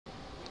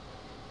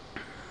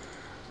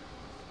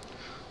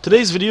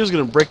Today's video is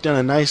going to break down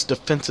a nice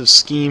defensive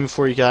scheme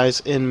for you guys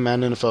in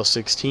Madden NFL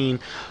 16.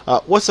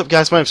 What's up,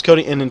 guys? My name's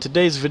Cody, and in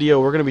today's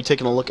video we're going to be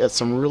taking a look at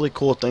some really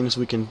cool things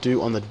we can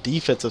do on the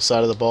defensive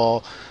side of the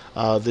ball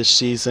this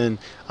season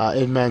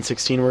in Madden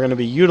 16. We're going to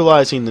be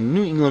utilizing the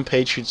New England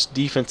Patriots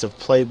defensive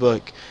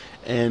playbook,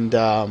 and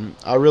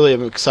I really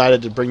am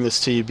excited to bring this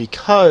to you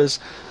because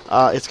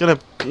it's going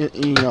to,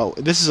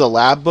 this is a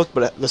lab book,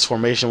 but this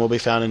formation will be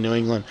found in New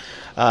England.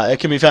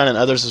 It can be found in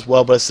others as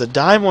well, but it's the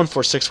dime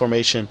 1-4-6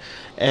 formation,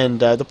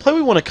 and the play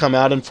we want to come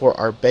out in for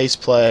our base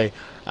play,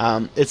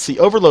 it's the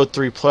overload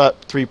 3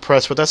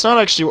 press, but that's not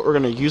actually what we're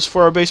going to use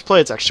for our base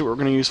play. It's actually what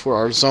we're going to use for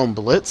our zone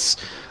blitz,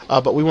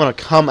 but we want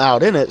to come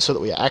out in it so that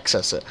we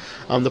access it.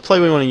 The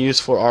play we want to use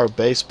for our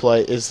base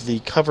play is the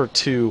cover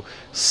 2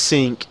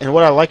 sink, and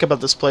what I like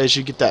about this play is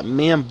you get that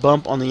man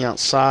bump on the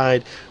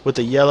outside with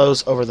the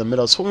yellows over the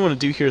middle. So what we want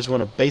to do here is we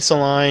want to base a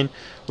line,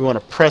 we want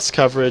to press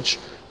coverage,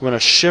 we want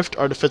to shift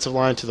our defensive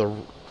line to the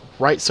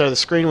right side of the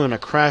screen, we want to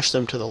crash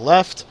them to the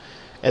left,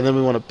 and then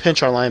we want to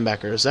pinch our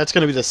linebackers. That's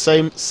going to be the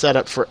same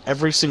setup for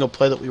every single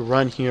play that we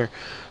run here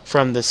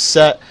from this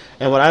set.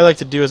 And what I like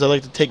to do is I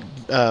like to take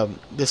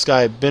this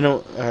guy,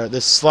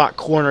 this slot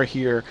corner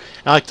here,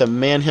 and I like to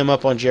man him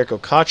up on Jericho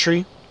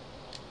Cotchery.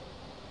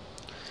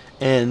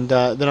 And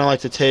then I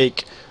like to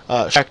take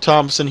Shaq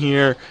Thompson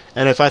here,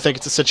 and if I think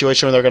it's a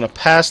situation where they're going to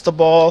pass the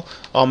ball,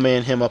 I'll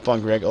man him up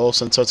on Greg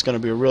Olsen, so it's going to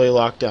be a really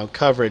locked down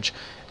coverage.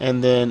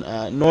 And then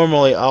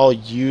normally I'll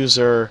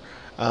bring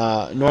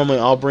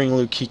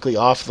Luke Kuechly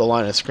off the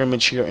line of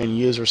scrimmage here and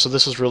use her. So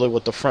this is really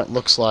what the front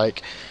looks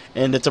like,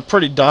 and it's a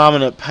pretty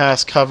dominant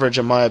pass coverage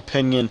in my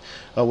opinion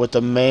with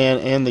the man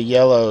and the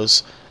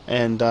yellows.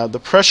 And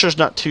the pressure's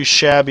not too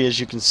shabby, as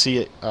you can see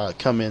it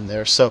come in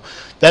there. So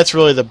that's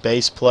really the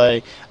base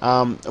play.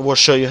 We'll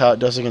show you how it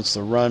does against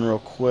the run real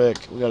quick.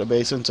 We got a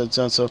base inside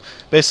zone. So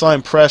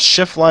baseline press,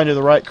 shift line to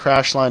the right,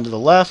 crash line to the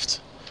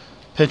left,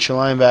 pinch your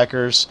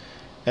linebackers,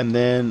 and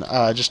then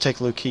just take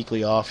Luke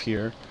Kuechly off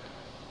here.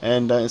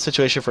 And in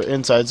situation for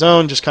inside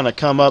zone, just kind of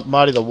come up,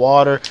 muddy the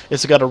water.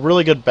 It's got a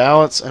really good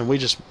balance, and we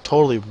just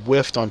totally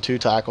whiffed on 2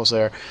 tackles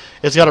there.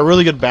 It's got a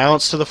really good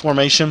balance to the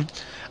formation.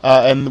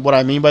 And what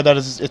I mean by that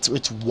is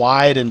it's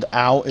wide and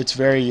out. It's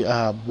very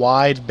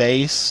wide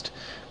based.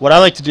 What I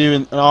like to do,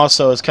 and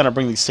also, is kind of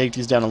bring these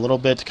safeties down a little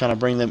bit to kind of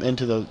bring them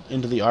into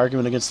the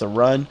argument against the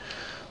run.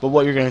 But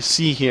what you're going to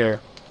see here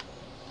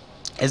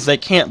is they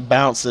can't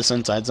bounce this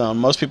inside zone.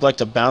 Most people like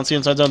to bounce the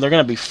inside zone. They're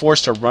going to be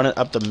forced to run it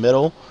up the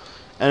middle,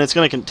 and it's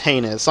going to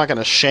contain it. It's not going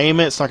to shame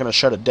it. It's not going to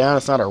shut it down.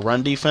 It's not a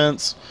run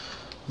defense,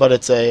 but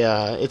it's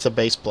a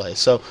base play.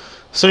 So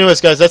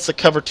anyways, guys, that's the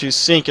cover 2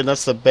 sink, and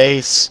that's the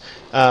base.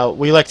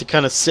 We like to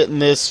kind of sit in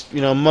this,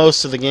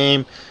 most of the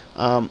game.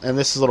 And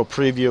this is a little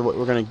preview of what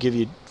we're going to give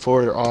you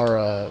for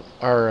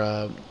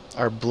our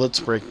blitz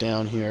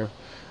breakdown here.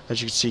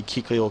 As you can see,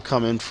 Kuechly will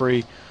come in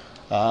free.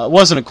 It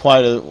wasn't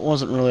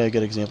really a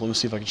good example. Let me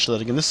see if I can show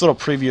that again. This is a little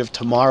preview of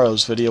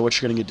tomorrow's video,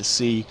 what you're going to get to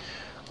see.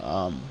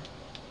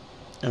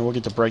 And we'll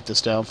get to break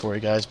this down for you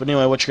guys. But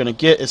anyway, what you're going to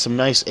get is some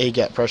nice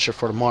A-gap pressure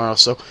for tomorrow.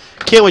 So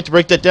can't wait to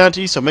break that down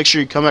to you. So make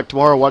sure you come back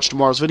tomorrow, watch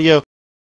tomorrow's video.